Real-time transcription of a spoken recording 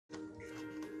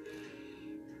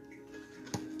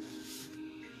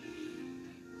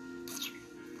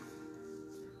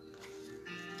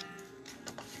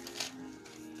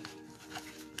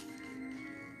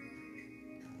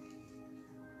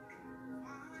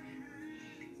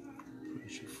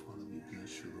you, Father. We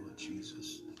bless you, Lord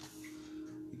Jesus.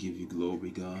 We give you glory,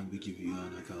 God. We give you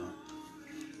honor, God.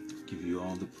 We give you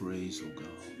all the praise, oh God.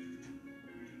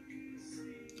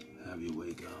 Have your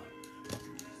way, God.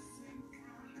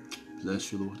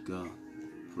 Bless you, Lord God.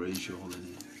 Praise your holy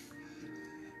name.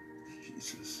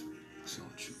 Jesus,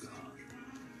 exalt you, God.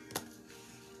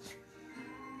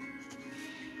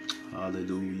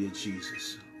 Hallelujah,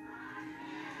 Jesus.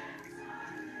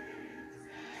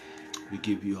 We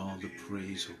give you all the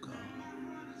praise, oh God.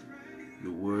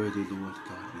 You're worthy, Lord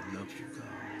God. We love you,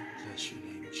 God. Bless your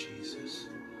name, Jesus.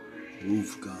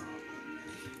 Move, God.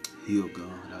 Heal,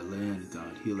 God, our land,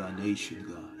 God. Heal our nation,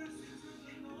 God.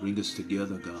 Bring us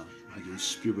together, God, by your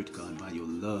spirit, God, by your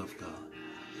love, God.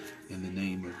 In the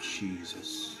name of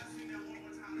Jesus.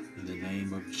 In the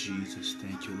name of Jesus.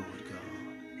 Thank you, Lord God.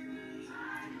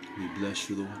 We bless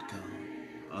you, Lord God.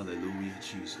 Hallelujah,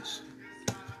 Jesus.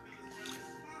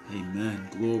 Amen.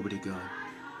 Glory to God.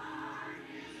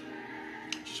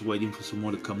 Just waiting for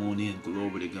someone to come on in.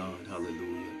 Glory to God.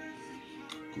 Hallelujah.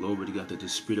 Glory to God, that the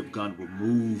Spirit of God will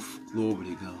move. Glory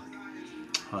to God.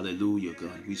 Hallelujah,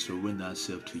 God. We surrender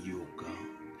ourselves to you, oh God.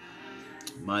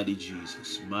 Mighty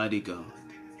Jesus, mighty God.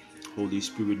 Holy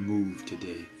Spirit, move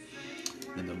today.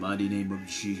 In the mighty name of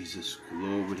Jesus.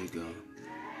 Glory to God.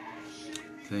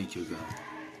 Thank you, God.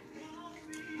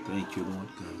 Thank you, Lord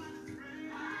God.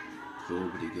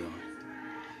 Glory to God.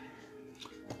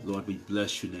 Lord, we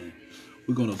bless your name.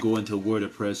 We're going to go into a word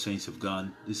of prayer, saints of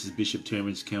God. This is Bishop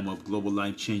Terrence, Campbell of Global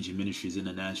Life Changing Ministries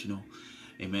International.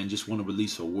 Amen. Just want to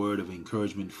release a word of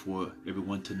encouragement for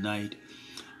everyone tonight.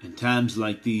 In times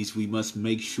like these, we must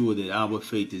make sure that our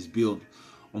faith is built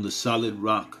on the solid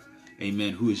rock.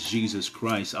 Amen. Who is Jesus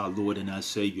Christ, our Lord and our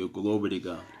Savior. Glory to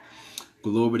God.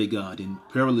 Glory to God. In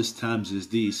perilous times as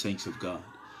these, saints of God,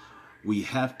 we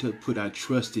have to put our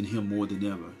trust in him more than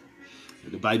ever.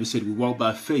 The Bible said we walk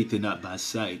by faith and not by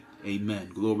sight. Amen.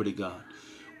 Glory to God.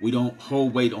 We don't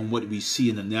hold weight on what we see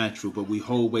in the natural, but we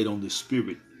hold weight on the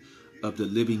Spirit of the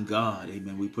living God.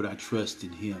 Amen. We put our trust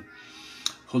in him.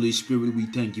 Holy Spirit, we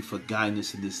thank you for guiding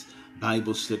us in this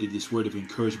Bible study, this word of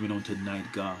encouragement on tonight,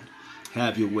 God.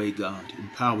 Have your way, God.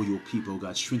 Empower your people,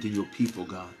 God. Strengthen your people,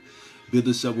 God. Build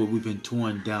us up where we've been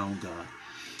torn down, God.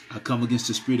 I come against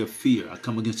the spirit of fear. I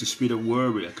come against the spirit of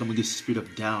worry. I come against the spirit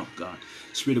of doubt, God.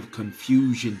 Spirit of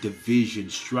confusion, division,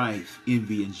 strife,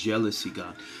 envy, and jealousy,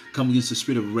 God. Come against the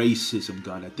spirit of racism,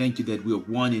 God. I thank you that we are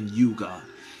one in you, God.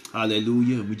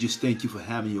 Hallelujah. And we just thank you for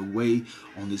having your way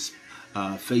on this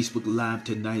Facebook Live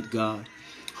tonight, God.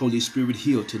 Holy Spirit,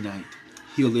 heal tonight.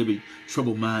 Heal every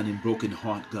troubled mind and broken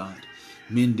heart, God.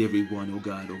 Mend everyone, oh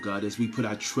God, as we put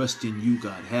our trust in you,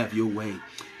 God. Have your way.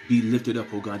 Be lifted up,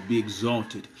 oh God. Be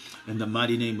exalted. In the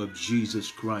mighty name of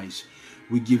Jesus Christ,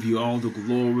 we give you all the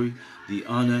glory, the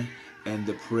honor, and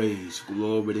the praise.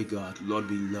 Glory to God. Lord,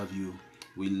 we love you.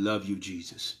 We love you,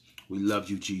 Jesus. We love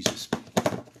you, Jesus.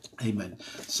 Amen.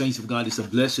 Saints of God, it's a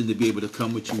blessing to be able to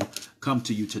come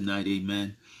to you tonight.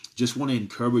 Amen. Just want to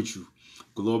encourage you.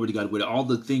 Glory to God. With all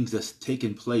the things that's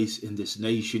taking place in this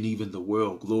nation, even the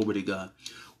world, glory to God,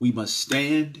 we must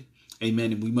stand.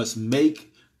 Amen. And we must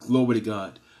make, glory to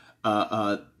God,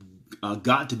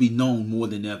 God to be known more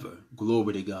than ever.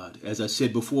 Glory to God. As I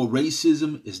said before,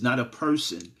 racism is not a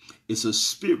person. It's a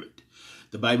spirit.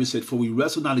 The Bible said, for we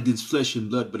wrestle not against flesh and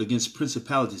blood, but against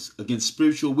principalities, against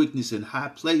spiritual weakness in high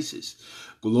places.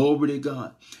 Glory to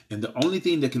God. And the only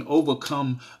thing that can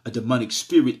overcome a demonic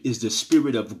spirit is the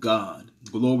Spirit of God.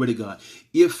 Glory to God.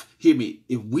 Hear me,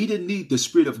 if we didn't need the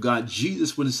Spirit of God,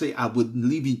 Jesus wouldn't say, I would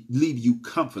leave you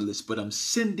comfortless, but I'm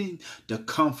sending the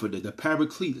Comforter, the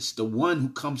Paracletus, the one who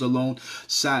comes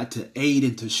alongside to aid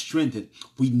and to strengthen.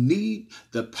 We need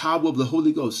the power of the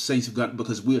Holy Ghost, saints of God,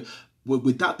 because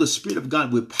without the Spirit of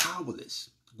God, we're powerless.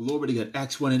 Glory to God.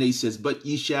 Acts 1:8 says, but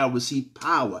ye shall receive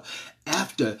power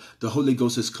after the Holy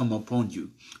Ghost has come upon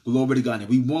you. Glory to God. And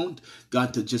we want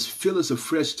God to just fill us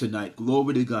afresh tonight.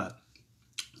 Glory to God.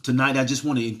 Tonight, I just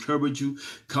want to encourage you,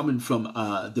 coming from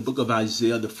the book of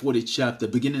Isaiah, the 40th chapter,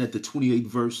 beginning at the 28th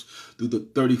verse through the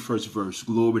 31st verse.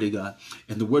 Glory to God.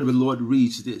 And the word of the Lord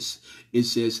reads this. It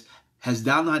says, hast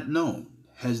thou not known?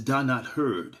 Hast thou not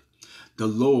heard? The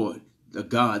Lord, the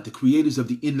God, the creators of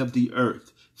the end of the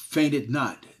earth, fainted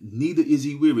not, neither is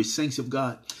he weary. Saints of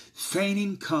God,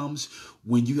 fainting comes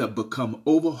when you have become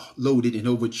overloaded and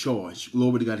overcharged.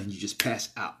 Glory to God. And you just pass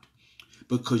out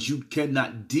because you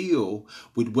cannot deal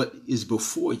with what is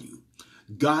before you.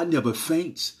 God never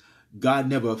faints. God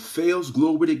never fails.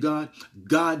 Glory to God.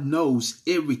 God knows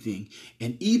everything.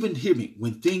 And even, hear me,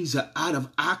 when things are out of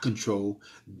our control,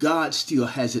 God still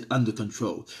has it under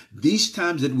control. These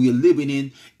times that we are living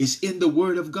in is in the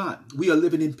word of God. We are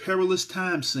living in perilous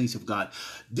times, saints of God.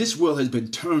 This world has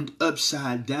been turned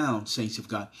upside down, saints of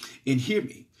God. And hear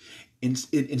me.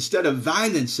 Instead of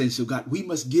violence, saints of God, we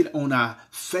must get on our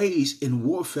face in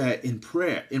warfare, in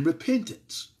prayer, in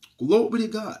repentance. Glory to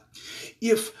God.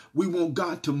 If we want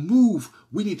God to move,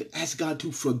 we need to ask God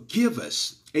to forgive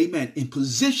us. Amen. And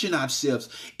position ourselves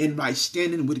in right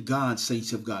standing with God,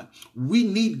 saints of God. We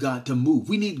need God to move.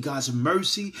 We need God's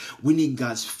mercy. We need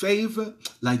God's favor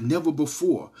like never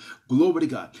before. Glory to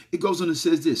God. It goes on and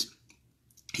says this.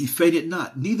 He fainted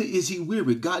not, neither is he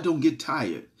weary. God don't get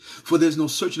tired, for there's no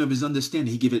searching of his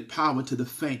understanding. He giveth power to the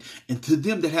faint, and to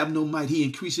them that have no might he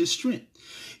increases strength.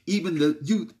 Even the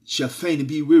youth shall faint and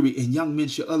be weary, and young men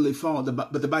shall utterly fall.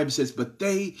 But the Bible says, but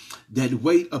they that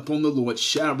wait upon the Lord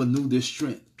shall renew their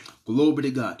strength. Glory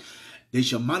to God. They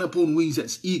shall mount upon wings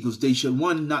as eagles. They shall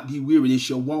run and not be weary. They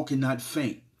shall walk and not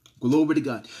faint. Glory to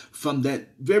God. From that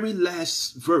very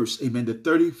last verse, amen, the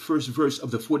 31st verse of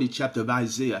the 40th chapter of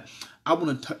Isaiah, I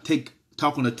want to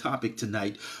talk on a topic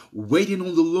tonight, waiting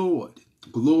on the Lord.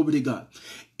 Glory to God.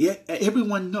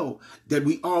 Everyone know that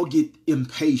we all get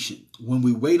impatient when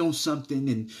we wait on something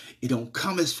and it don't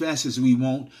come as fast as we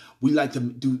want. We like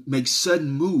to make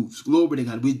sudden moves. Glory to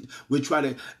God. We try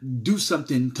to do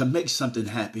something to make something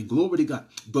happen. Glory to God.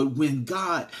 But when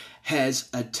God has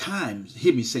a time,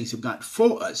 hear me, saints of God,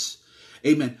 for us,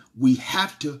 amen, we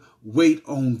have to wait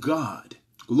on God.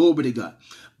 Glory to God.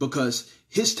 Because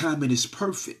his timing is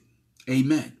perfect.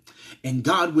 Amen. And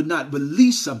God would not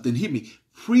release something, hear me,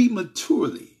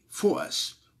 prematurely for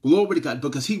us. Glory to God,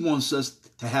 because he wants us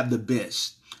to have the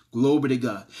best. Glory to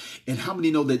God. And how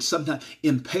many know that sometimes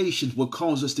impatience will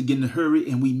cause us to get in a hurry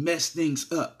and we mess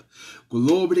things up?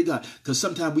 Glory to God. Because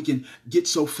sometimes we can get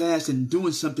so fast in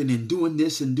doing something and doing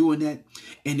this and doing that.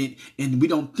 And we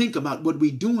don't think about what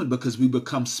we're doing because we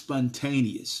become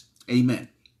spontaneous. Amen.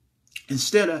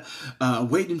 Instead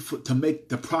of waiting to make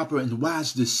the proper and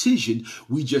wise decision,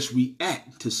 we just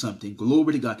react to something.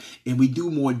 Glory to God. And we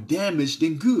do more damage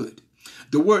than good.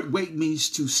 The word wait means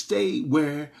to stay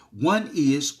where one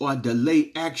is or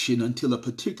delay action until a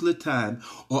particular time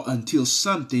or until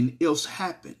something else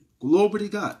happens. Glory to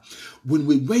God. When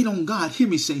we wait on God, hear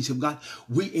me, saints of God,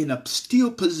 we're in a still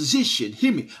position,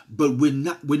 hear me, but we're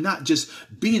not just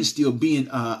being still, being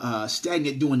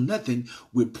stagnant, doing nothing.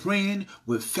 We're praying,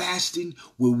 we're fasting,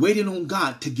 we're waiting on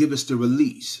God to give us the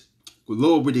release.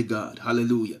 Glory to God.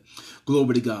 Hallelujah.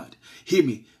 Glory to God. Hear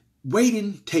me.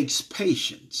 Waiting takes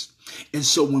patience. And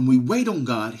so when we wait on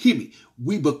God, hear me,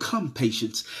 we become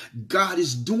patient. God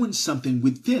is doing something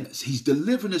within us. He's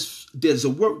delivering us. There's a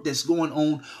work that's going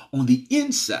on the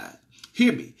inside.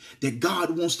 Hear me, that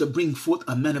God wants to bring forth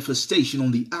a manifestation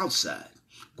on the outside.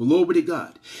 Glory to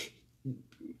God.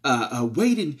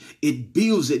 Waiting, it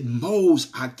builds, it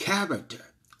molds our character.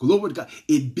 Glory to God.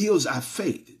 It builds our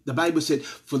faith. The Bible said,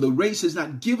 for the race is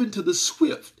not given to the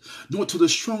swift, nor to the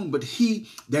strong, but he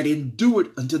that endured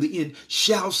until the end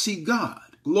shall see God.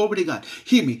 Glory to God.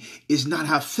 Hear me. It's not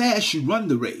how fast you run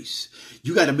the race.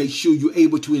 You got to make sure you're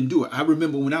able to endure. I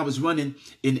remember when I was running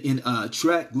in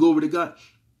track, glory to God,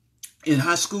 in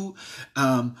high school,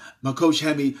 my coach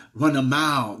had me run a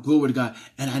mile, glory to God.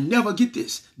 And I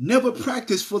never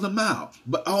practiced for the mile.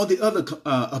 But all the other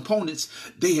opponents,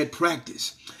 they had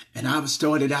practiced. And I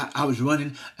started out, I was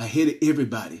running ahead of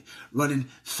everybody, running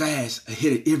fast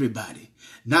ahead of everybody.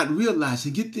 Not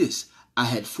realizing, get this, I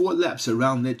had 4 laps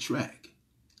around that track.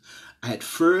 I had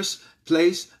first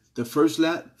place, the first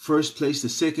lap, first place, the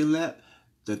second lap,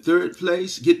 the third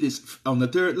place. Get this, on the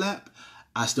third lap,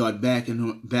 I started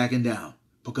backing down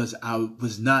because I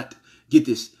was not, get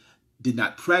this, did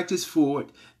not practice for it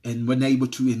and wasn't able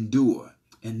to endure.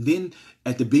 And then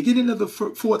at the beginning of the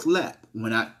 4th lap,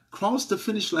 when I crossed the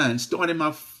finish line, starting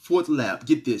my 4th lap,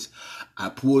 get this, I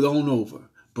pulled on over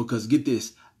because, get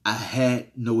this, I had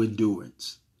no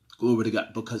endurance. Glory to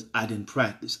God, because I didn't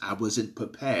practice. I wasn't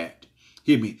prepared.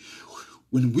 Hear me.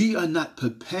 When we are not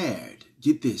prepared,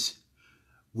 get this,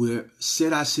 we'll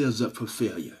set ourselves up for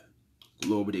failure.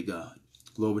 Glory to God.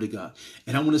 Glory to God.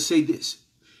 And I want to say this.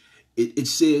 It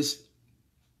says,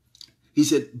 he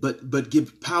said, but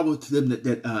give power to them that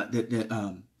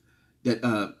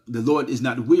the Lord is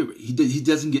not weary. He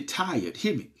doesn't get tired.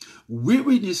 Hear me.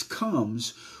 Weariness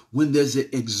comes when there's an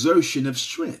exertion of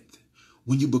strength.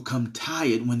 When you become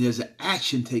tired, when there's an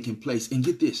action taking place. And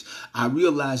get this, I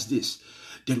realize this,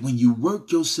 that when you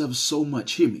work yourself so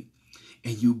much, hear me,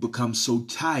 and you become so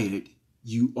tired,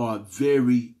 you are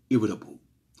very irritable.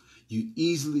 You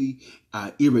easily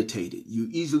irritated. You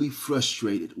easily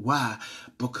frustrated. Why?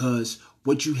 Because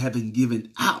what you have been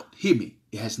given out, hear me,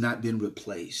 it has not been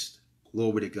replaced.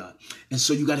 Glory to God. And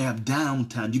so you got to have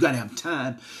downtime. You got to have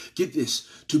time, get this,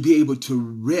 to be able to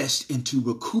rest and to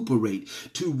recuperate,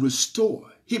 to restore.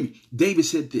 Hear me. David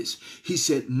said this. He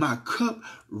said, my cup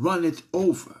runneth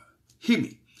over. Hear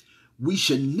me. We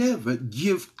should never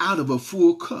give out of a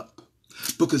full cup.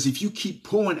 Because if you keep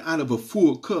pouring out of a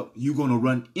full cup, you're going to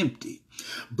run empty.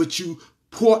 But you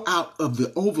pour out of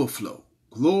the overflow.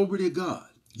 Glory to God.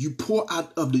 You pour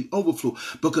out of the overflow,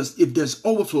 because if there's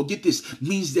overflow, get this,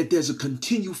 means that there's a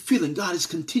continued filling. God is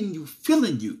continuing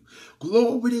filling you.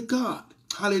 Glory to God.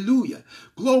 Hallelujah.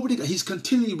 Glory to God. He's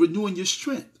continually renewing your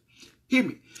strength. Hear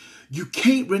me. You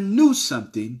can't renew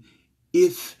something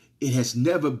if it has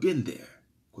never been there.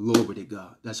 Glory to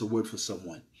God. That's a word for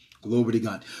someone. Glory to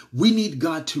God. We need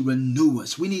God to renew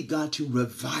us. We need God to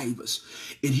revive us.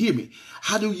 And hear me.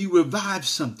 How do you revive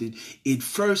something? It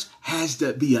first has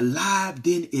to be alive,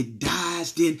 then it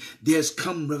dies, then there's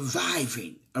come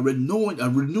reviving, a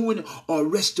renewing or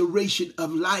restoration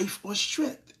of life or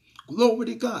strength. Glory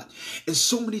to God. And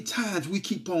so many times we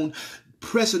keep on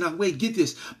pressing our way, get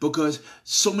this, because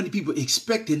so many people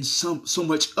expecting so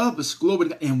much of us, glory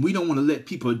to God, and we don't want to let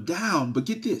people down, but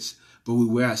get this, but we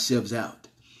wear ourselves out.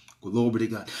 Glory to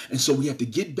God. And so we have to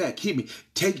get back, hear me,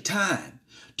 take time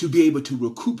to be able to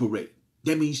recuperate.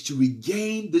 That means to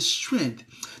regain the strength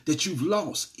that you've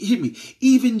lost. Hear me.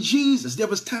 Even Jesus, there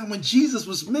was time when Jesus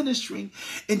was ministering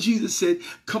and Jesus said,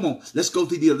 come on, let's go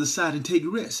to the other side and take a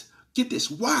rest. Get this.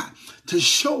 Why? To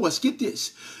show us, get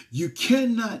this, you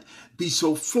cannot be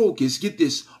so focused, get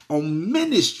this, on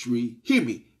ministry, hear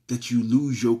me, that you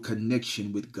lose your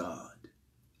connection with God.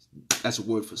 That's a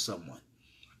word for someone.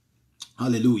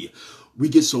 Hallelujah. We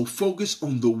get so focused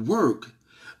on the work,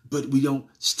 but we don't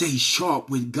stay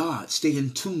sharp with God, stay in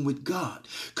tune with God,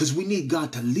 because we need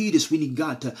God to lead us. We need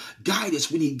God to guide us.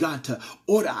 We need God to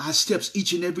order our steps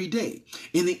each and every day.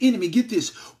 And the enemy, get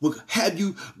this, will have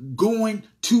you going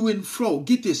to and fro,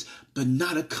 get this, but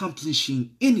not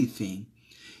accomplishing anything.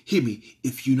 Hear me,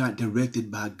 if you're not directed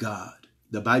by God.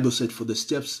 The Bible said, for the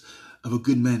steps of a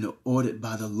good man are ordered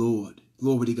by the Lord.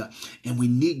 Glory to God. And we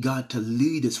need God to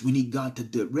lead us. We need God to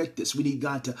direct us. We need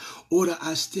God to order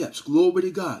our steps. Glory to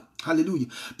God. Hallelujah.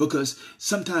 Because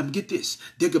sometimes, get this,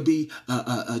 there could be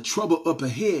a trouble up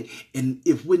ahead. And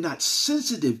if we're not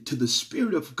sensitive to the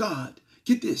Spirit of God,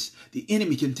 get this, the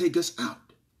enemy can take us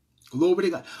out. Glory to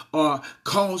God. Or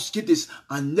cause, get this,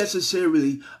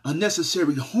 unnecessary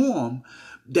harm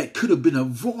that could have been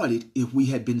avoided if we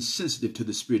had been sensitive to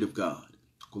the Spirit of God.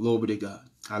 Glory to God.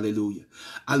 Hallelujah.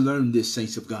 I learned this,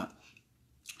 saints of God,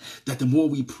 that the more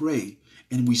we pray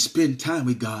and we spend time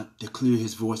with God, the clearer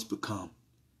his voice become.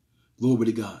 Glory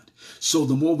to God. So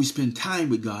the more we spend time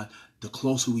with God, the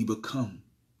closer we become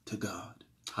to God.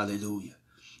 Hallelujah.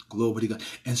 Glory to God.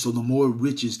 And so the more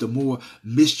riches, the more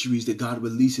mysteries that God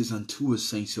releases unto us,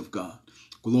 saints of God.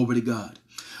 Glory to God.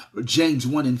 James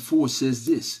 1:4 says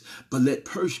this, but let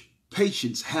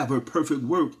patience have her perfect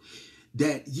work,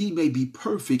 that ye may be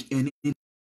perfect and in.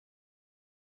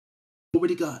 Glory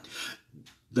to God.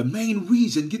 The main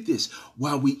reason, get this,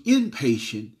 why we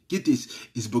impatient, get this,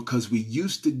 is because we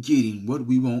used to getting what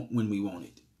we want when we want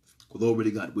it. Glory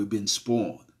to God. We've been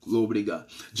spoiled. Glory to God.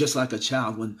 Just like a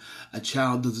child, when a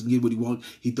child doesn't get what he wants,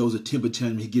 he throws a temper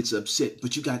tantrum, he gets upset.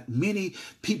 But you got many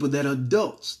people that are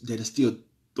adults that are still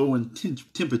throwing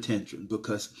temper tantrums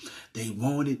because they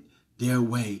want it their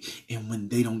way. And when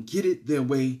they don't get it their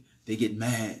way, they get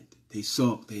mad. They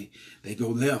sulk. They go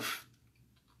left.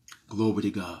 Glory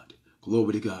to God.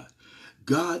 Glory to God.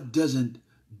 God doesn't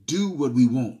do what we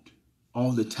want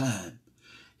all the time.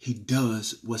 He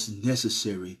does what's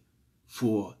necessary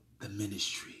for the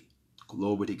ministry.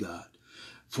 Glory to God.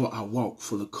 For our walk,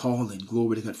 for the calling.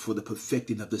 Glory to God. For the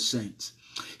perfecting of the saints.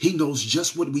 He knows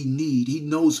just what we need. He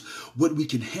knows what we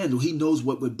can handle. He knows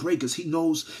what would break us. He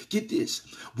knows, get this,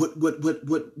 what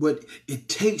it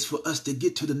takes for us to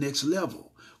get to the next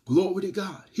level. Glory to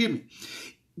God. Hear me.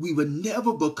 We will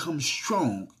never become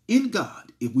strong in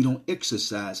God if we don't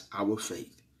exercise our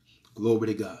faith. Glory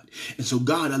to God. And so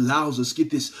God allows us, get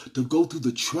this, to go through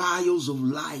the trials of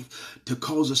life to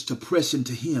cause us to press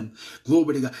into him.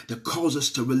 Glory to God. To cause us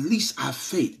to release our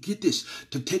faith. Get this,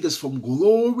 to take us from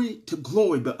glory to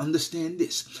glory. But understand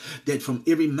this, that from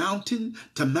every mountain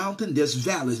to mountain, there's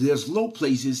valleys, there's low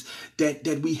places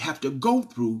that we have to go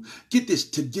through. Get this,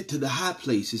 to get to the high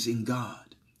places in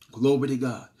God. Glory to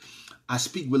God. I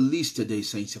speak release today,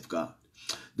 saints of God.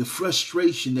 The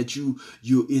frustration that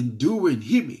you're enduring,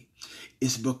 hear me,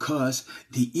 It's because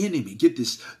the enemy, get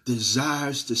this,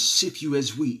 desires to sift you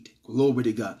as wheat. Glory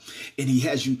to God. And he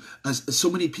has you, so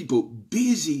many people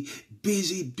busy,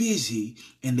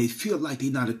 and they feel like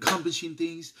they're not accomplishing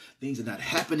things. Things are not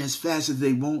happening as fast as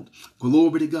they want.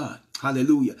 Glory to God.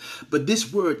 Hallelujah. But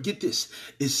this word, get this,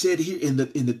 is said here in the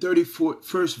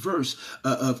 31st verse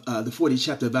of the 40th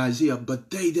chapter of Isaiah,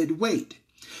 but they that wait.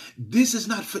 This is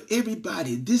not for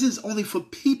everybody. This is only for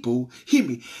people, hear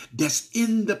me, that's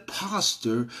in the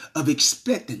posture of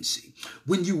expectancy.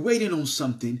 When you're waiting on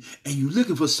something and you're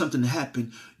looking for something to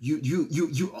happen, you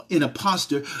in a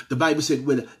posture, the Bible said,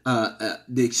 with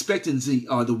the expectancy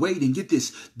or the waiting, get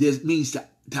this, this means to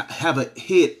have a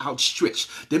head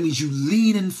outstretched. That means you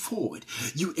leaning forward.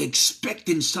 You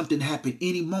expecting something to happen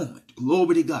any moment.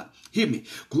 Glory to God. Hear me.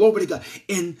 Glory to God.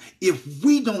 And if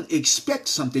we don't expect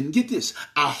something, get this,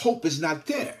 our hope is not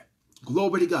there.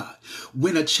 Glory to God.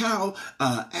 When a child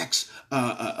asks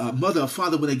a mother or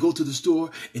father, when they go to the store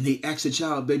and they ask the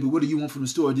child, baby, what do you want from the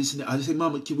store? This and that. I say,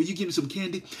 Mama, will you give me some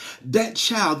candy? That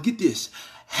child, get this,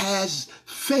 has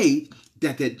faith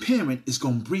that that parent is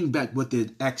going to bring back what they're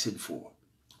asking for.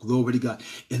 Glory to God.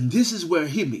 And this is where,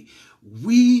 hear me,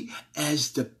 we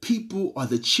as the people or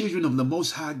the children of the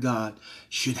Most High God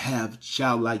should have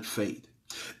childlike faith.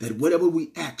 That whatever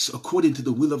we ask according to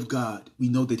the will of God, we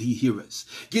know that he hears us.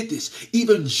 Get this.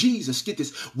 Even Jesus, get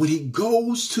this, when he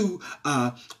goes to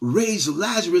raise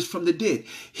Lazarus from the dead,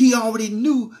 he already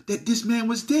knew that this man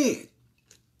was dead.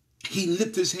 He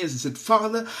lifted his hands and said,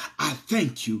 Father, I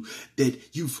thank you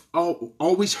that you've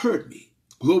always heard me.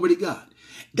 Glory to God.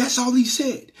 That's all he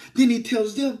said. Then he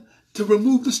tells them to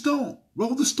remove the stone,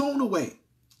 roll the stone away.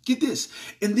 Get this.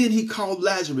 And then he called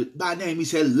Lazarus by name. He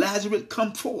said, Lazarus,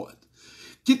 come forth.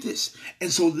 Get this.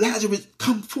 And so Lazarus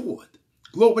come forth.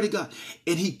 Glory to God.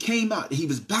 And he came out. He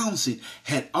was bouncing,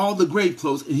 had all the grave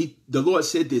clothes. And the Lord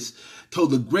said this,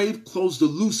 told the grave clothes to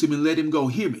loose him and let him go.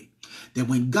 Hear me. That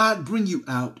when God bring you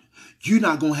out, you're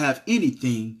not going to have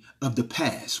anything of the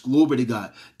past, glory to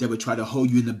God, that would try to hold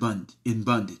you in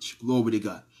bondage, glory to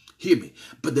God. Hear me.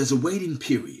 But there's a waiting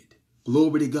period,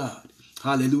 glory to God.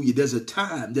 Hallelujah. There's a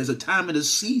time and a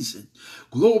season.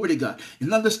 Glory to God.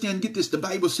 And understand, get this, the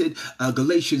Bible said,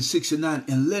 Galatians 6:9,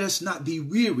 and let us not be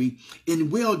weary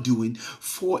in well-doing,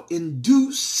 for in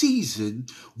due season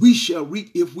we shall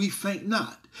reap if we faint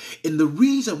not. And the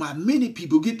reason why many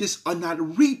people, get this, are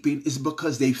not reaping is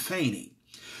because they fainting.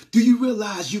 Do you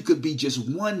realize you could be just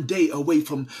one day away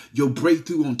from your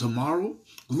breakthrough on tomorrow?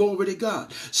 Glory to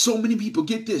God. So many people,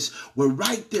 get this, were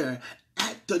right there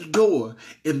at the door,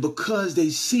 and because they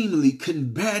seemingly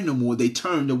couldn't bear no more, they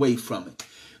turned away from it.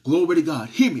 Glory to God.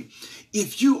 Hear me.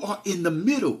 If you are in the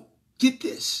middle, get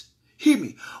this, hear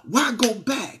me, why go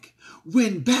back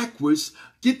when backwards,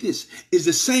 get this, is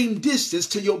the same distance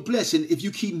to your blessing if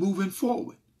you keep moving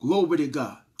forward? Glory to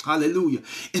God. Hallelujah.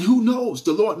 And who knows,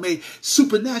 the Lord may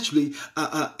supernaturally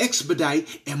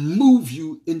expedite and move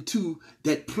you into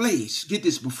that place. Get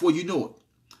this, before you know it.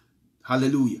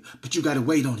 Hallelujah. But you got to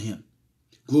wait on him.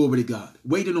 Glory to God.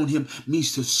 Waiting on him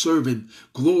means to serve him.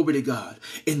 Glory to God.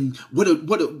 And what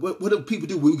do people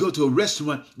do? When we go to a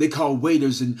restaurant, they call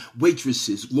waiters and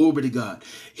waitresses. Glory to God.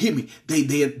 Hear me.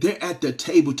 They're at the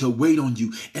table to wait on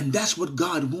you. And that's what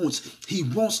God wants. He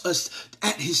wants us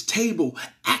at his table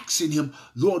asking him,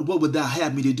 Lord, what would thou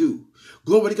have me to do?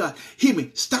 Glory to God. Hear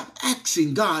me. Stop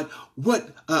asking God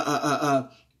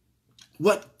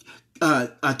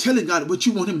telling God what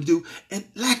you want him to do, and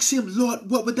ask him, Lord,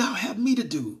 what would thou have me to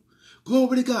do?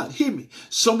 Glory to God. Hear me.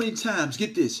 So many times,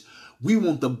 get this, we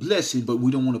want the blessing, but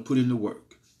we don't want to put in the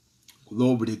work.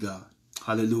 Glory to God.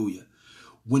 Hallelujah.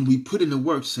 When we put in the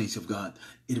work, saints of God,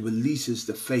 it releases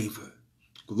the favor.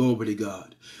 Glory to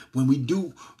God. When we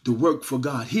do the work for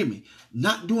God, hear me,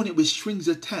 not doing it with strings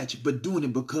attached, but doing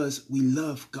it because we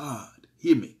love God.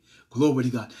 Hear me. Glory to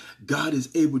God. God is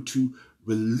able to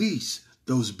release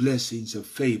those blessings of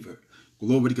favor.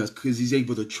 Glory to God, because he's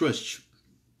able to trust you.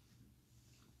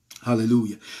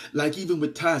 Hallelujah. Like even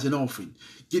with tithes and offering.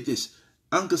 Get this.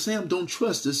 Uncle Sam don't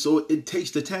trust us, so it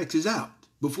takes the taxes out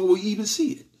before we even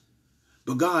see it.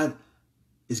 But God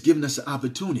is giving us an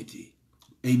opportunity.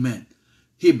 Amen.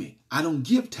 Hear me. I don't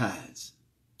give tithes.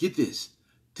 Get this.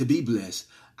 To be blessed.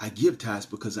 I give tithes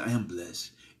because I am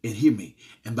blessed. And hear me.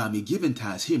 And by me giving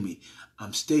tithes, hear me,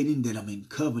 I'm stating that I'm in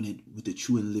covenant with the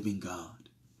true and living God.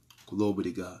 Glory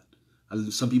to God.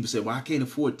 Some people say, well, I can't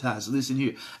afford tithes. Listen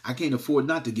here. I can't afford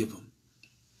not to give them.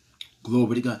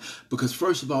 Glory to God. Because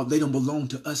first of all, they don't belong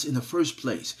to us in the first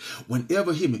place.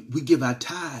 Whenever, hear me, we give our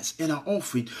tithes and our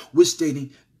offering, we're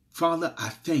stating, Father, I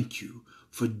thank you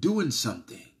for doing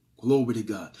something. Glory to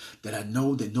God. That I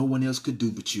know that no one else could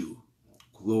do but you.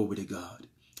 Glory to God.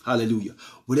 Hallelujah.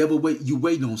 Whatever you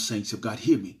wait on, saints of God,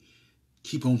 hear me.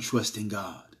 Keep on trusting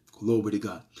God. Glory to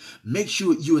God. Make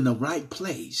sure you're in the right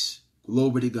place.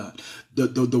 Glory to God.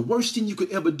 The worst thing you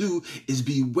could ever do is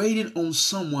be waiting on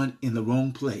someone in the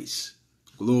wrong place.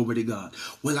 Glory to God.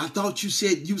 Well, I thought you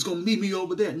said you was going to meet me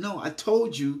over there. No, I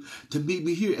told you to meet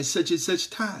me here at such and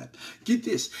such time. Get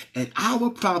this. And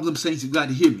our problem, saints of God,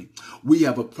 to hear me. We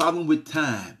have a problem with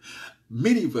time.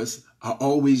 Many of us are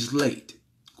always late.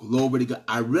 Glory to God.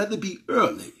 I'd rather be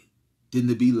early than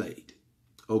to be late.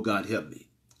 Oh, God, help me.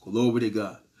 Glory to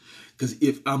God. Because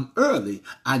if I'm early,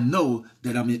 I know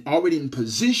that I'm already in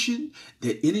position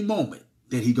that any moment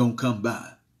that he going to come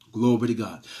by. Glory to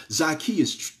God.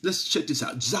 Zacchaeus, let's check this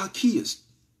out. Zacchaeus,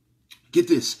 get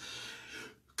this,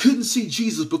 couldn't see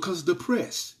Jesus because of the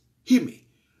press. Hear me.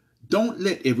 Don't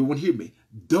let everyone hear me.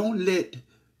 Don't let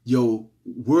your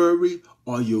worry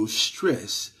or your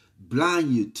stress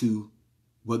blind you to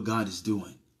what God is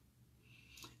doing.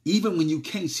 Even when you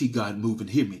can't see God moving,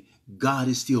 hear me, God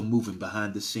is still moving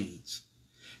behind the scenes.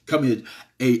 Come here,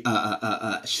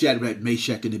 Shadrach,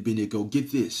 Meshach, and Abednego.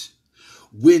 Get this.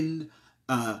 When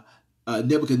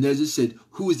Nebuchadnezzar said,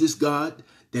 who is this God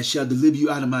that shall deliver you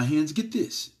out of my hands? Get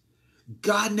this.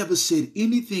 God never said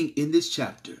anything in this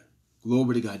chapter.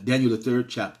 Glory to God. Daniel, the 3rd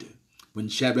chapter. When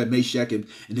Shadrach, Meshach, and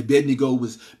Abednego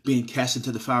was being cast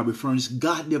into the fiery furnace,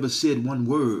 God never said one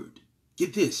word.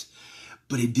 Get this.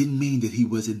 But it didn't mean that he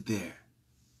wasn't there.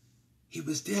 He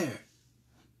was there.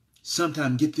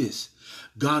 Sometimes, get this.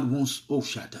 God wants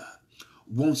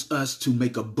us to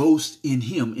make a boast in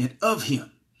him and of him.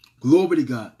 Glory to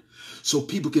God. So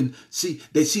people can see,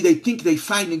 they think they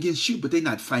fighting against you, but they're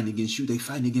not fighting against you. They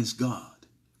fighting against God.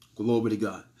 Glory to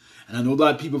God. And I know a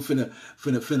lot of people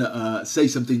finna say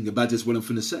something about this, what I'm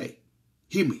finna say.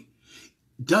 Hear me.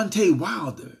 Deontay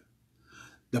Wilder,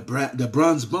 the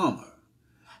bronze bomber,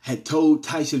 had told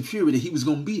Tyson Fury that he was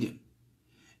going to beat him.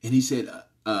 And he said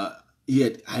he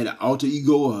had an alter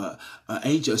ego, an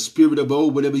angel, a spirit of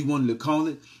old, whatever you wanted to call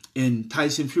it. And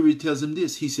Tyson Fury tells him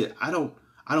this. He said, I don't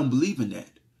believe in that.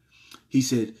 He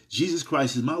said, Jesus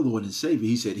Christ is my Lord and Savior.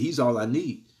 He said, he's all I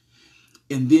need.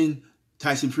 And then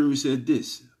Tyson Fury said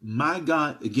this, my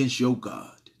God against your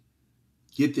God.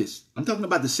 Get this. I'm talking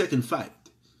about the second fight.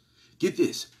 Get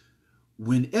this.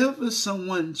 Whenever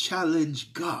someone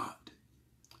challenge God,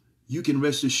 you can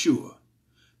rest assured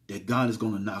that God is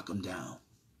going to knock them down.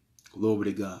 Glory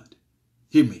to God.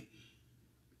 Hear me.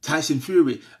 Tyson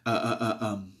Fury,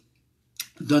 Deontay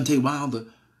Wilder,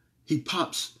 he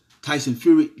pops Tyson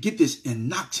Fury, get this, and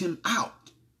knocked him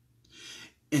out.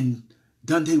 And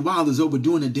Deontay Wilder's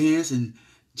overdoing the dance and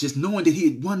just knowing that he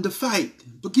had won the fight.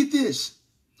 But get this,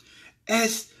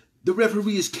 as the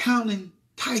referee is counting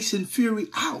Tyson Fury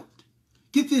out,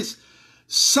 get this,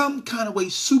 some kind of way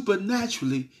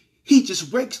supernaturally, he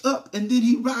just wakes up and then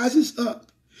he rises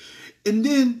up. And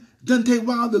then Deontay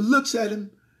Wilder looks at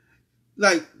him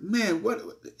like, man, what?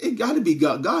 It got to be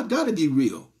God. God got to be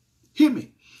real. Hear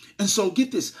me. And so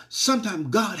get this. Sometimes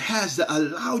God has to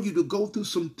allow you to go through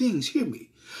some things. Hear me.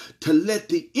 To let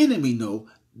the enemy know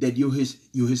that you're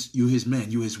his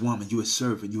man, you're his woman, you're his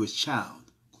servant, you're his child.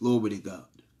 Glory to God.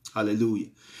 Hallelujah.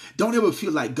 Don't ever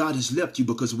feel like God has left you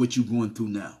because of what you're going through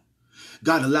now.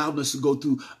 God allowed us to go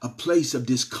through a place of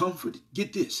discomfort.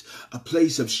 Get this. A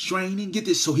place of straining. Get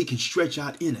this, so he can stretch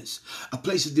out in us. A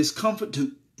place of discomfort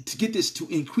to get this, to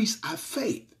increase our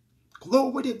faith.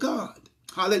 Glory to God.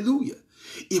 Hallelujah.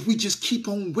 If we just keep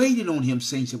on waiting on him,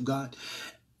 saints of God,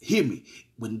 hear me.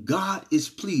 When God is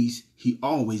pleased, he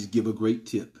always give a great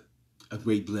tip, a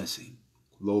great blessing.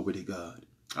 Glory to God.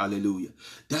 Hallelujah.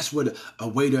 That's what a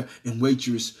waiter and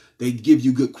waitress, they give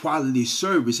you good quality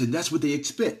service, and that's what they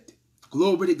expect.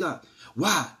 Glory to God.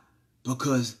 Why?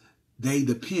 Because they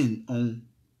depend on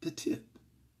the tip,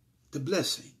 the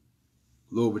blessing.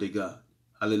 Glory to God.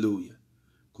 Hallelujah.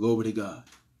 Glory to God.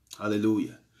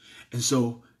 Hallelujah. And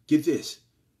so get this.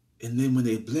 And then when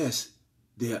they bless,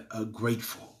 they're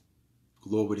grateful.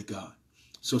 Glory to God.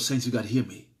 So saints of God, hear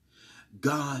me.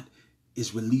 God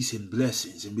is releasing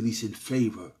blessings and releasing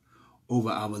favor over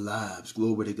our lives.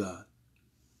 Glory to God.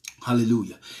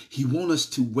 Hallelujah. He wants us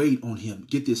to wait on him.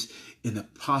 Get this, in a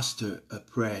posture of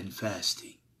prayer and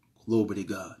fasting. Glory to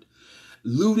God.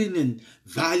 Looting and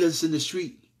violence in the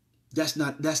street, that's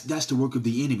the work of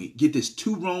the enemy. Get this,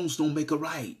 2 wrongs don't make a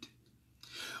right.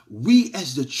 We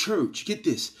as the church, get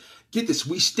this,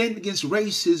 we stand against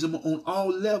racism on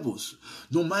all levels.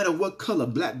 No matter what color,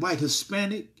 black, white,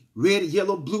 Hispanic, red,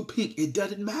 yellow, blue, pink, it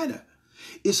doesn't matter.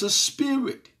 It's a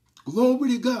spirit. Glory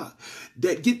to God.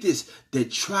 That, get this, that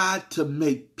tried to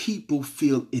make people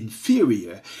feel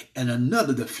inferior and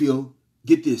another to feel,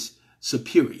 get this,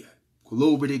 superior.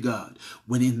 Glory to God.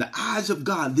 When in the eyes of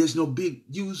God, there's no big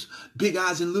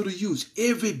eyes and little U's.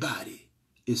 Everybody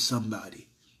is somebody.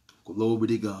 Glory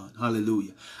to God.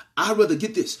 Hallelujah. I'd rather,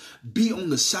 get this, be on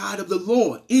the side of the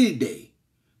Lord any day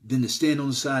than to stand on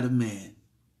the side of man.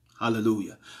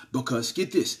 Hallelujah. Because,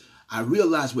 get this, I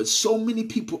realize what so many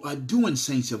people are doing,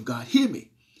 saints of God. Hear me.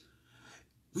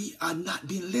 We are not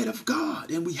being led of God,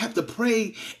 and we have to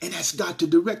pray and ask God to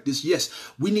direct us. Yes,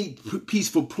 we need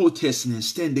peaceful protesting and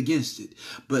stand against it.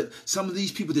 But some of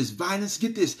these people, this violence,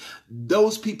 get this,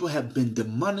 those people have been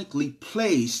demonically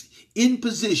placed in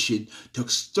position to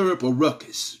stir up a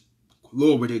ruckus.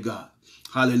 Glory to God.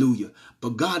 Hallelujah.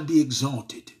 But God be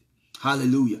exalted.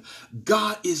 Hallelujah.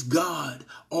 God is God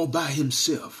all by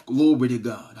himself. Glory to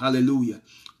God. Hallelujah.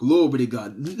 Glory to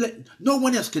God. No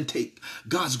one else can take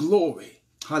God's glory.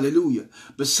 Hallelujah.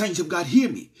 But saints of God, hear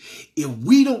me. If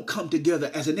we don't come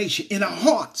together as a nation in our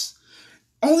hearts,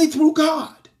 only through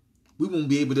God, we won't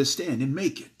be able to stand and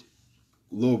make it.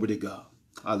 Glory to God.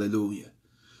 Hallelujah.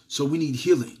 So we need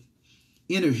healing,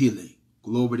 inner healing.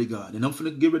 Glory to God. And I'm going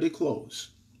to get ready to close.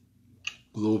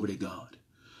 Glory to God.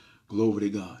 Glory to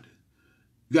God.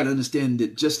 You got to understand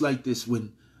that just like this,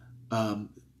 when,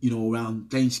 around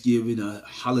Thanksgiving,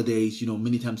 holidays,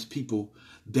 many times people,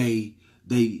 they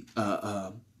bake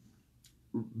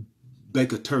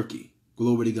a turkey.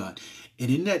 Glory to God.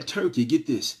 And in that turkey, get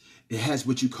this, it has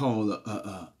what you call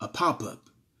a pop-up.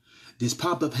 This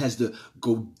pop-up has to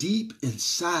go deep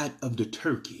inside of the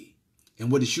turkey.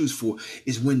 And what it's used for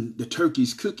is when the turkey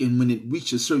is cooking, when it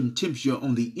reaches a certain temperature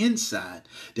on the inside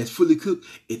that's fully cooked,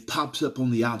 it pops up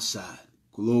on the outside.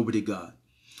 Glory to God.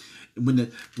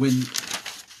 And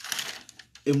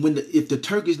if the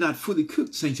turkey is not fully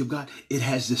cooked, saints of God, it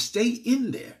has to stay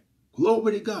in there.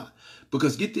 Glory to God.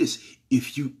 Because get this,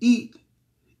 if you eat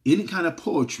any kind of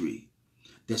poultry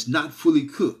that's not fully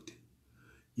cooked,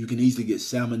 you can easily get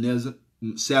salmonella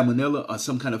or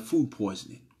some kind of food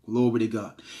poisoning. Glory to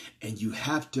God. And you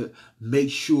have to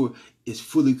make sure it's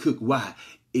fully cooked. Why?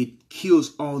 It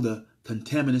kills all the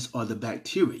contaminants or the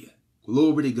bacteria.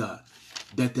 Glory to God.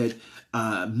 That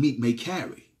meat may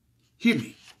carry. Hear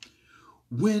me.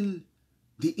 When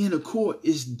the inner core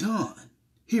is done,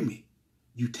 hear me,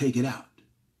 you take it out.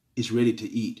 It's ready to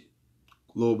eat.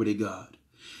 Glory to God.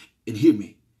 And hear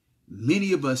me,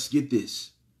 many of us, get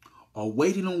this, are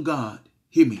waiting on God,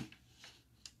 hear me,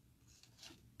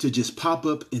 to just pop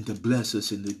up and to bless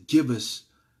us and to give us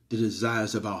the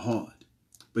desires of our heart.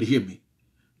 But hear me,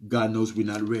 God knows we're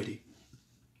not ready.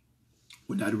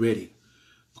 We're not ready.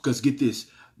 Because get this,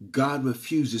 God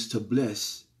refuses to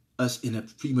bless us in a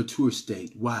premature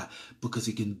state. Why? Because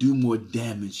it can do more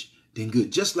damage than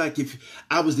good. Just like if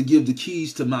I was to give the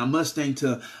keys to my Mustang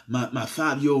to my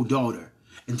 5-year-old daughter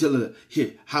and tell her,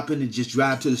 here, hop in and just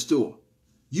drive to the store.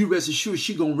 You rest assured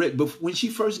she gonna wreck when she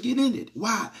first get in it.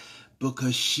 Why?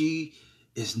 Because she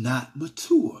is not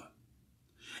mature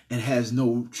and has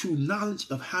no true knowledge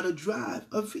of how to drive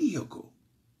a vehicle.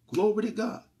 Glory to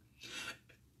God.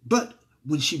 But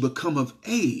when she become of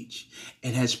age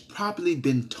and has properly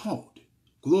been taught,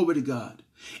 glory to God,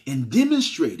 and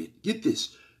demonstrated, get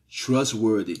this,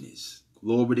 trustworthiness.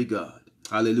 Glory to God.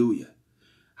 Hallelujah.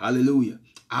 Hallelujah.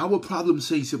 Our problem,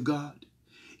 saints of God,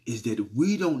 is that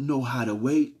we don't know how to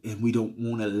wait and we don't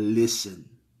want to listen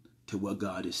to what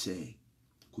God is saying.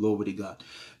 Glory to God.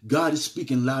 God is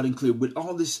speaking loud and clear with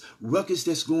all this ruckus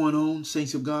that's going on,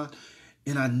 saints of God,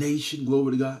 in our nation.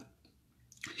 Glory to God.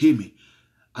 Hear me.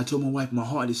 I told my wife my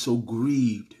heart is so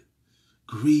grieved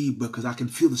because I can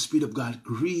feel the Spirit of God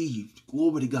grieved.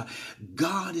 Glory to God.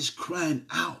 God is crying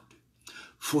out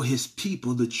for his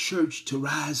people, the church, to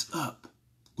rise up.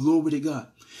 Glory to God.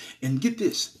 And get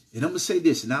this, and I'm going to say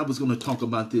this, and I was going to talk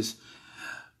about this.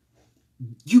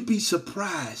 You'd be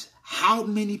surprised how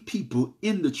many people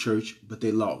in the church, but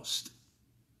they lost.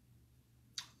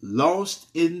 Lost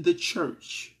in the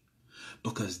church.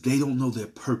 Because they don't know their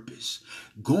purpose.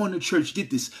 Going to church,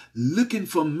 get this, looking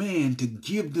for man to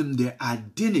give them their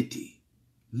identity.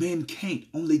 Man can't,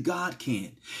 only God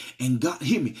can. And God,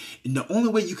 hear me, and the only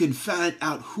way you can find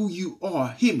out who you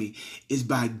are, hear me, is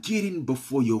by getting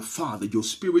before your Father, your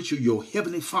spiritual, your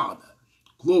heavenly Father.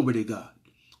 Glory to God.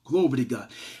 Glory to God.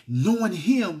 Knowing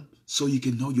him so you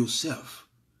can know yourself.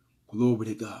 Glory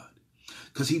to God.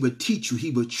 Because he will teach you, he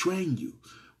will train you.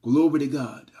 Glory to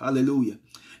God. Hallelujah.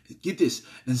 Get this,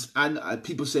 and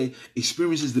people say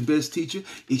experience is the best teacher.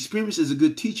 Experience is a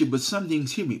good teacher, but some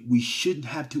things, hear me, we shouldn't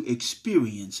have to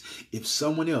experience if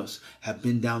someone else have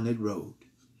been down that road.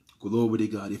 Glory to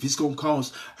God. If it's going to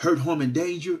cause hurt, harm, and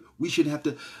danger, we shouldn't have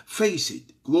to face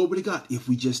it. Glory to God. If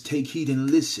we just take heed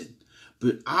and listen.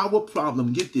 But our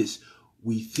problem, get this,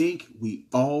 we think we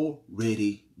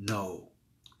already know.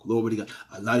 Glory to God.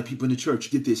 A lot of people in the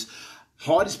church, get this,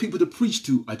 hardest people to preach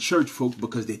to are church folk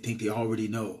because they think they already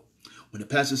know. When the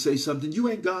pastor says something, you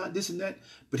ain't God, this and that.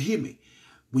 But hear me.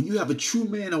 When you have a true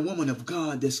man or woman of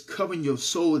God that's covering your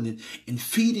soul and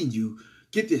feeding you,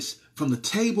 get this, from the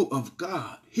table of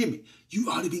God, hear me, you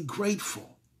ought to be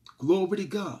grateful. Glory to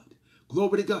God.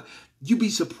 Glory to God. You'd be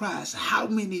surprised how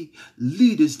many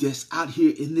leaders that's out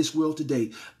here in this world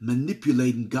today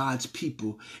manipulating God's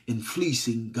people and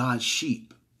fleecing God's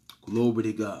sheep. Glory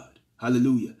to God.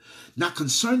 Hallelujah. Not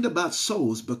concerned about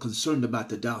souls, but concerned about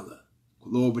the dollar.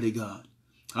 Glory to God.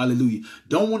 Hallelujah.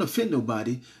 Don't want to offend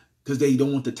nobody because they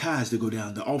don't want the tithes to go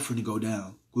down, the offering to go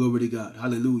down. Glory to God.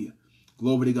 Hallelujah.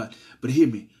 Glory to God. But hear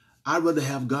me. I'd rather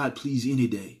have God please any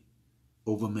day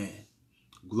over man.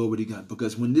 Glory to God.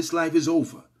 Because when this life is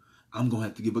over, I'm going to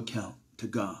have to give account to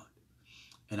God.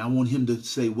 And I want him to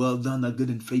say, well done, thy good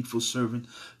and faithful servant,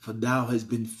 for thou hast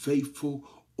been faithful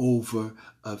over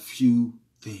a few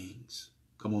things.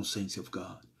 Come on, saints of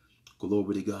God.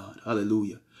 Glory to God.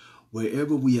 Hallelujah.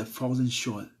 Wherever we have fallen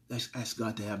short, let's ask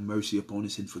God to have mercy upon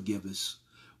us and forgive us.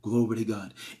 Glory to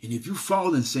God. And if you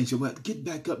fall in, saints of God, get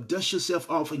back up, dust yourself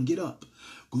off and get up.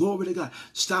 Glory to God.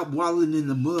 Stop wallowing in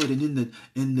the mud and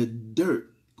in the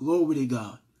dirt. Glory to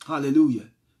God. Hallelujah.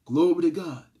 Glory to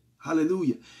God.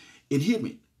 Hallelujah. And hear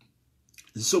me.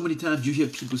 And so many times you hear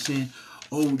people saying,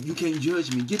 oh, you can't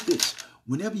judge me. Get this.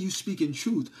 Whenever you speak in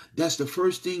truth, that's the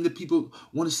first thing that people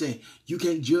want to say. You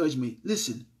can't judge me.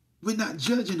 Listen, we're not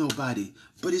judging nobody,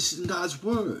 but it's in God's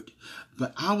word.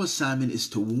 But our assignment is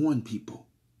to warn people.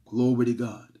 Glory to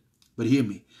God. But hear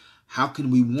me. How can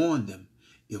we warn them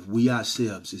if we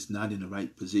ourselves is not in the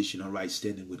right position or right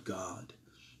standing with God?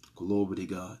 Glory to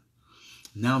God.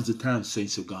 Now's the time,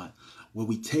 saints of God, where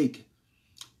we take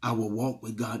our walk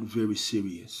with God very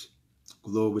serious.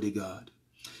 Glory to God.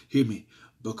 Hear me.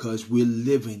 Because we're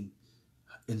living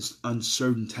in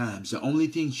uncertain times. The only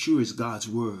thing sure is God's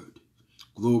word.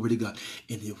 Glory to God.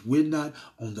 And if we're not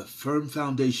on the firm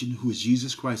foundation, who is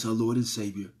Jesus Christ, our Lord and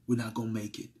Savior, we're not going to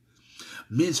make it.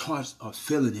 Men's hearts are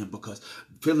failing them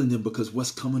because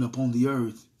what's coming up on the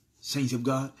earth, saints of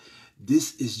God,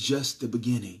 this is just the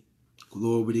beginning.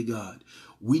 Glory to God.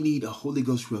 We need a Holy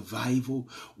Ghost revival.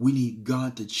 We need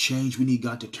God to change. We need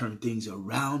God to turn things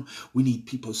around. We need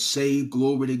people saved.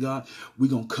 Glory to God.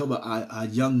 We're going to cover our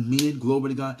young men. Glory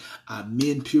to God. Our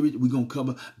men, period. We're going to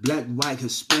cover black, white,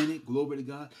 Hispanic. Glory to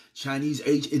God. Chinese,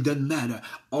 age. It doesn't matter.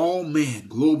 All men.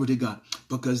 Glory to God.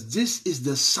 Because this is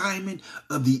the assignment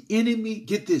of the enemy.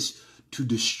 Get this. To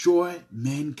destroy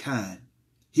mankind.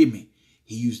 Hear me.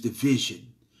 He used division.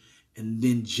 And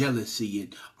then jealousy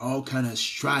and all kind of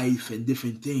strife and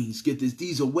different things. Get this.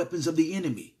 These are weapons of the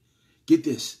enemy. Get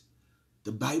this.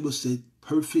 The Bible said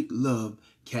perfect love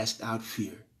casts out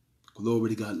fear.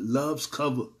 Glory to God. Love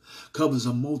covers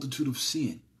a multitude of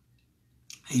sin.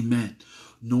 Amen.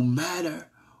 No matter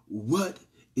what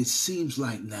it seems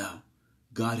like now,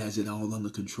 God has it all under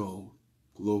control.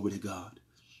 Glory to God.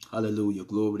 Hallelujah.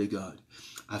 Glory to God.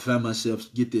 I find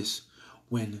myself, get this,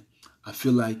 when I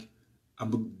feel like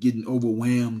I'm getting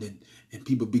overwhelmed and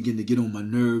people begin to get on my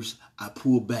nerves, I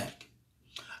pull back.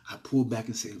 I pull back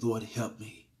and say, Lord, help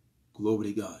me. Glory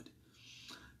to God.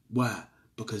 Why?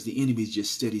 Because the enemy is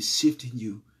just steady sifting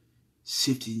you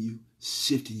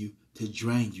to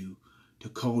drain you, to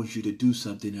cause you to do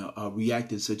something or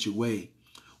react in such a way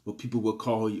where people will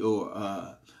call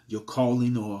your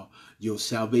calling or your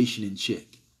salvation in check.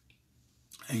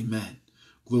 Amen.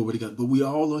 Glory to God. But we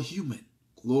all are human.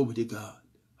 Glory to God.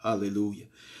 Hallelujah.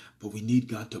 But we need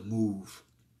God to move.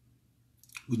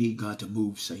 We need God to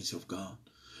move, saints of God.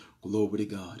 Glory to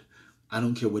God. I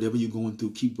don't care whatever you're going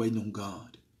through. Keep waiting on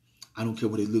God. I don't care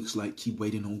what it looks like. Keep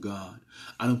waiting on God.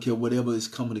 I don't care whatever is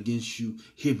coming against you.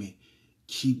 Hear me.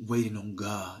 Keep waiting on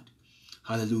God.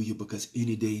 Hallelujah. Because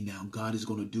any day now, God is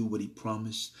going to do what he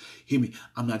promised. Hear me.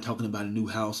 I'm not talking about a new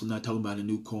house. I'm not talking about a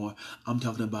new car. I'm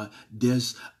talking about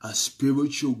there's a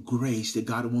spiritual grace that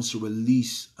God wants to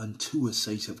release unto us,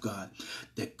 saints of God,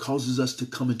 that causes us to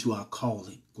come into our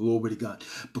calling. Glory to God.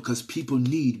 Because people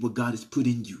need what God has put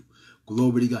in you.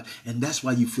 Glory to God. And that's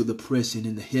why you feel the pressing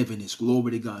in the heaviness.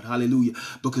 Glory to God. Hallelujah.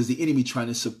 Because the enemy trying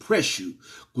to suppress you.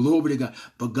 Glory to God.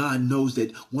 But God knows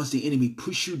that once the enemy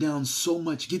push you down so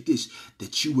much, get this,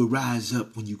 that you will rise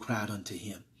up when you cried unto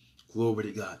him. Glory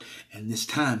to God. And this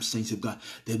time, saints of God,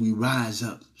 that we rise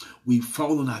up. We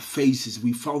fall on our faces.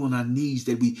 We fall on our knees.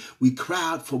 That we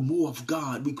cry out for more of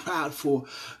God. We cry out for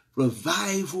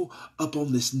revival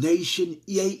upon this nation,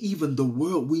 yea, even the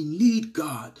world. We need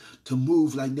God to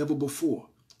move like never before.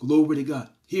 Glory to God.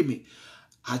 Hear me.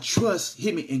 I trust,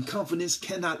 hear me, and confidence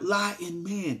cannot lie in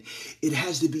man. It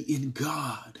has to be in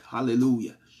God.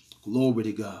 Hallelujah. Glory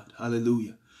to God.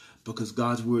 Hallelujah. Because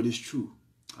God's word is true.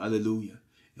 Hallelujah.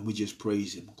 And we just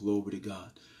praise him. Glory to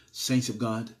God. Saints of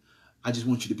God, I just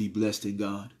want you to be blessed in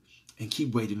God and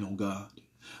keep waiting on God.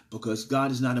 Because God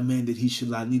is not a man that he should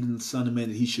lie, neither the son of man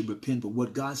that he should repent. But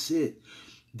what God said,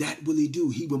 that will he do.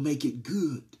 He will make it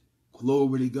good.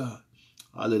 Glory to God.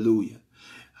 Hallelujah.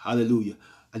 Hallelujah.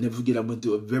 I never forget, I went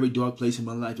through a very dark place in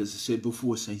my life, as I said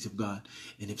before, saints of God.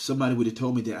 And if somebody would have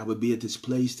told me that I would be at this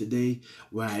place today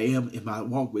where I am in my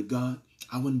walk with God,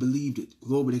 I wouldn't believe it.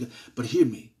 Glory to God. But hear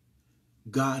me.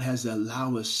 God has to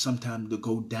allow us sometime to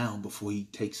go down before he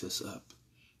takes us up.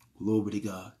 Glory to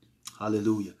God.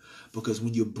 Hallelujah. Because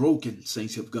when you're broken,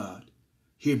 saints of God,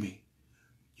 hear me,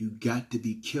 you got to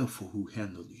be careful who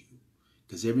handles you.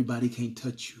 Because everybody can't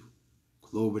touch you.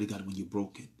 Glory to God when you're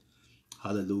broken.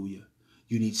 Hallelujah.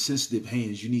 You need sensitive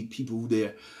hands. You need people who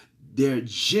they're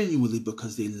genuinely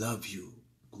because they love you.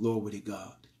 Glory to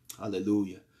God.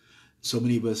 Hallelujah. So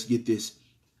many of us, get this,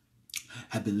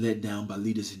 have been let down by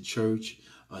leaders in church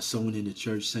or someone in the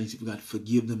church. Saints, you've got to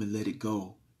forgive them and let it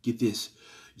go. Get this.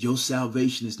 Your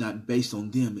salvation is not based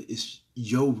on them. It's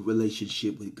your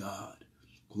relationship with God.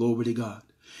 Glory to God.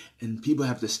 And people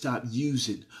have to stop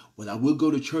using, well, I will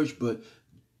go to church, but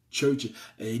church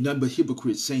ain't nothing but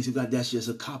hypocrites. Saints of God, that's just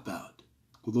a cop-out.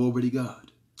 Glory to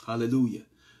God. Hallelujah.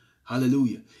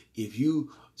 Hallelujah. If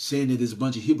you saying that there's a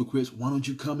bunch of hypocrites, why don't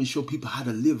you come and show people how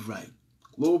to live right?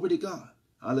 Glory to God.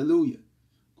 Hallelujah.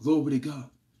 Glory to God.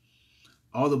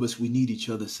 All of us, we need each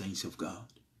other, saints of God.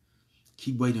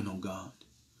 Keep waiting on God.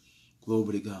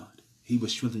 Glory to God. He will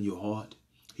strengthen your heart.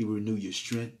 He will renew your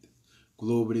strength.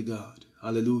 Glory to God.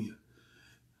 Hallelujah.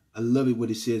 I love it what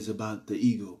it says about the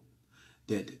eagle,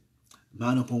 that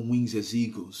mount up on wings as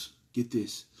eagles. Get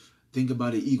this. Think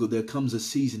about an eagle. There comes a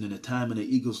season and a time in an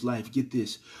eagle's life, get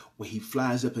this, where he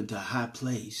flies up into a high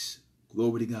place.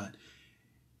 Glory to God.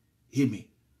 Hear me.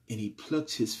 And he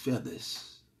plucks his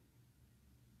feathers.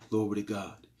 Glory to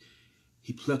God.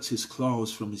 He plucks his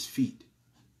claws from his feet.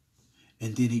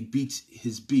 And then he beats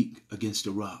his beak against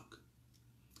a rock.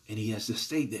 And he has to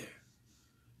stay there.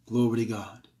 Glory to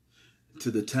God.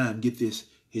 To the time, get this,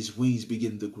 his wings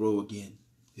begin to grow again.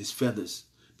 His feathers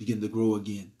begin to grow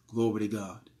again. Glory to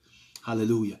God.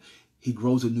 Hallelujah. He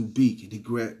grows a new beak and he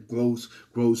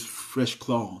grows fresh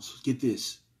claws. Get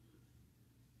this.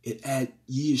 It adds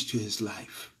years to his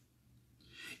life.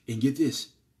 And get this.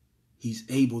 He's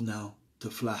able now to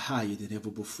fly higher than ever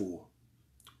before.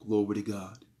 Glory to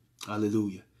God.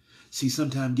 Hallelujah. See,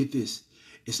 sometimes, get this.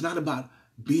 It's not about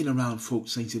being around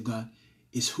folks, saints of God.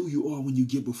 It's who you are when you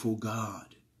get before God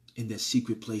in that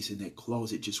secret place, in that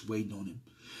closet, just waiting on him.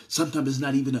 Sometimes it's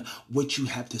not even what you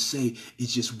have to say.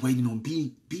 It's just waiting on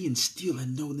being still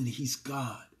and knowing that he's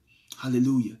God.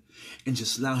 Hallelujah. And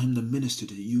just allow him to minister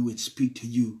to you and speak to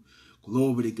you.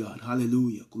 Glory to God.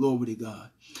 Hallelujah. Glory to God.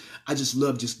 I just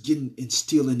love just getting and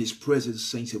still in his presence,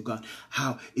 saints of God,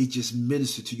 how it just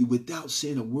ministers to you without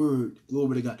saying a word.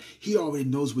 Glory to God. He already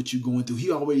knows what you're going through.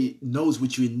 He already knows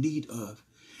what you're in need of,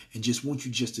 and just wants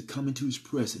you just to come into his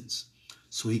presence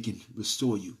so he can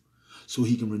restore you, so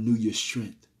he can renew your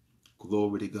strength.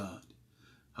 Glory to God.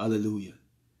 Hallelujah.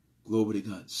 Glory to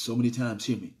God. So many times,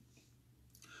 hear me,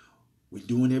 we're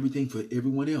doing everything for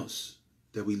everyone else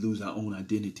that we lose our own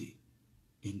identity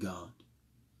in God.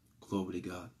 Glory to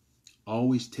God.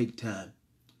 Always take time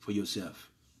for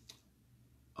yourself.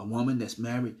 A woman that's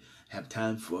married, have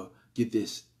time for, get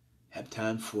this, have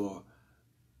time for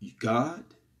God,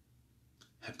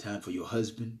 have time for your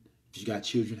husband. If you got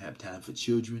children, have time for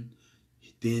children.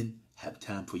 Then have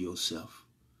time for yourself.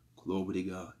 Glory to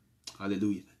God.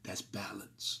 Hallelujah. That's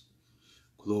balance.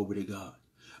 Glory to God.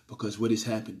 Because what has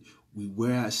happened, we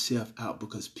wear ourselves out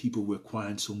because people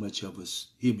requiring so much of us.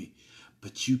 Hear me.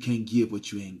 But you can't give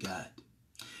what you ain't got.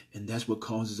 And that's what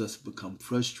causes us to become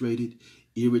frustrated,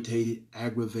 irritated,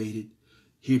 aggravated.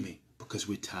 Hear me, because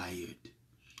we're tired.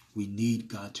 We need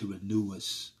God to renew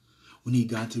us. We need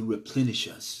God to replenish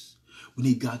us. We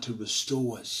need God to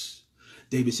restore us.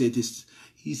 David said this.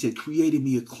 He said, create in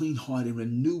me a clean heart and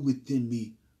renew within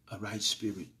me a right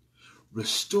spirit.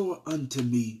 Restore unto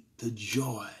me the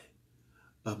joy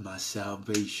of my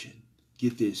salvation.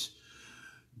 Get this.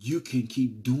 You can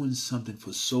keep doing something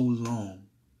for so long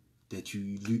that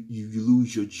you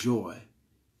lose your joy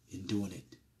in doing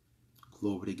it.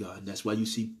 Glory to God. And that's why you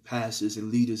see pastors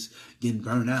and leaders getting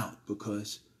burned out,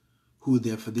 because who are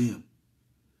there for them?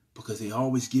 Because they're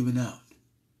always giving out.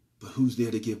 But who's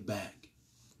there to give back?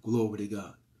 Glory to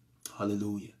God.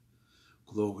 Hallelujah.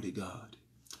 Glory to God.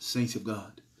 Saints of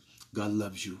God, God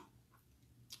loves you.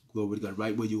 Glory to God.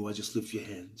 Right where you are, just lift your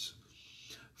hands.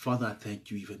 Father, I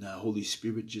thank you even now. Holy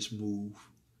Spirit, just move.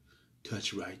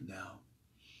 Touch right now.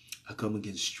 I come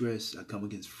against stress. I come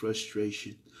against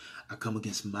frustration. I come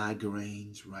against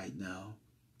migraines right now.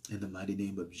 In the mighty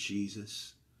name of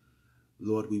Jesus.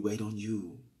 Lord, we wait on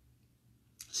you.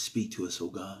 Speak to us, oh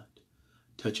God.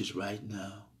 Touch us right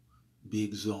now. Be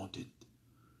exalted.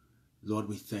 Lord,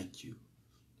 we thank you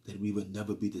that we will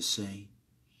never be the same.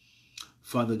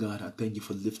 Father God, I thank you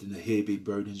for lifting the heavy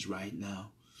burdens right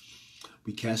now.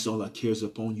 We cast all our cares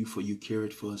upon you, for you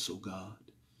cared for us, oh God.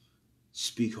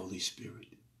 Speak, Holy Spirit.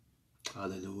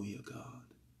 Hallelujah, God.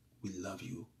 We love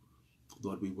you.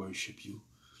 Lord, we worship you.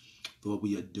 Lord,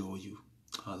 we adore you.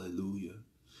 Hallelujah.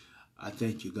 I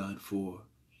thank you, God, for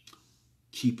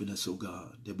keeping us, oh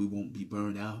God, that we won't be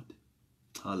burned out.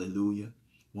 Hallelujah.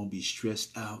 Won't be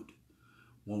stressed out.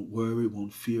 Won't worry,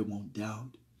 won't fear, won't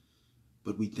doubt.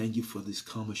 But we thank you for this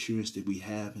calm assurance that we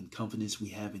have and confidence we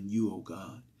have in you, oh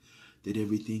God, that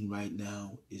everything right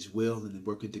now is well and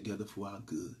working together for our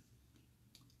good.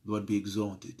 Lord, be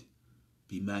exalted,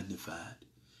 be magnified.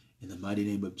 In the mighty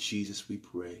name of Jesus, we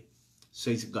pray.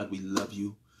 Saints of God, we love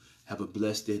you. Have a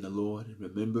blessed day in the Lord. And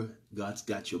remember, God's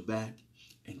got your back.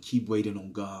 And keep waiting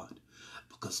on God,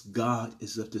 because God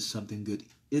is up to something good.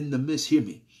 In the midst, hear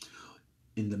me,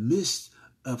 in the midst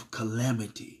of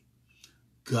calamity,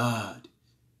 God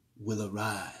will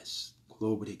arise.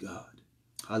 Glory to God.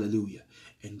 Hallelujah.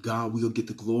 And God will get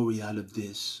the glory out of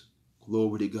this.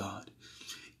 Glory to God.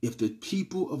 If the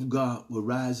people of God will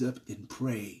rise up and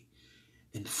pray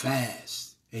and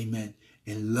fast, amen,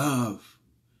 and love,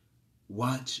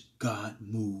 watch God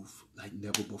move like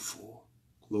never before.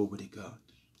 Glory to God.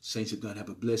 Saints of God, have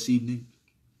a blessed evening.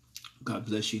 God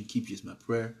bless you and keep you is my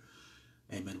prayer.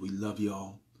 Amen. We love you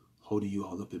all. Holding you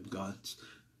all up in God's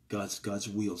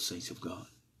will, saints of God.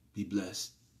 Be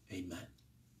blessed. Amen.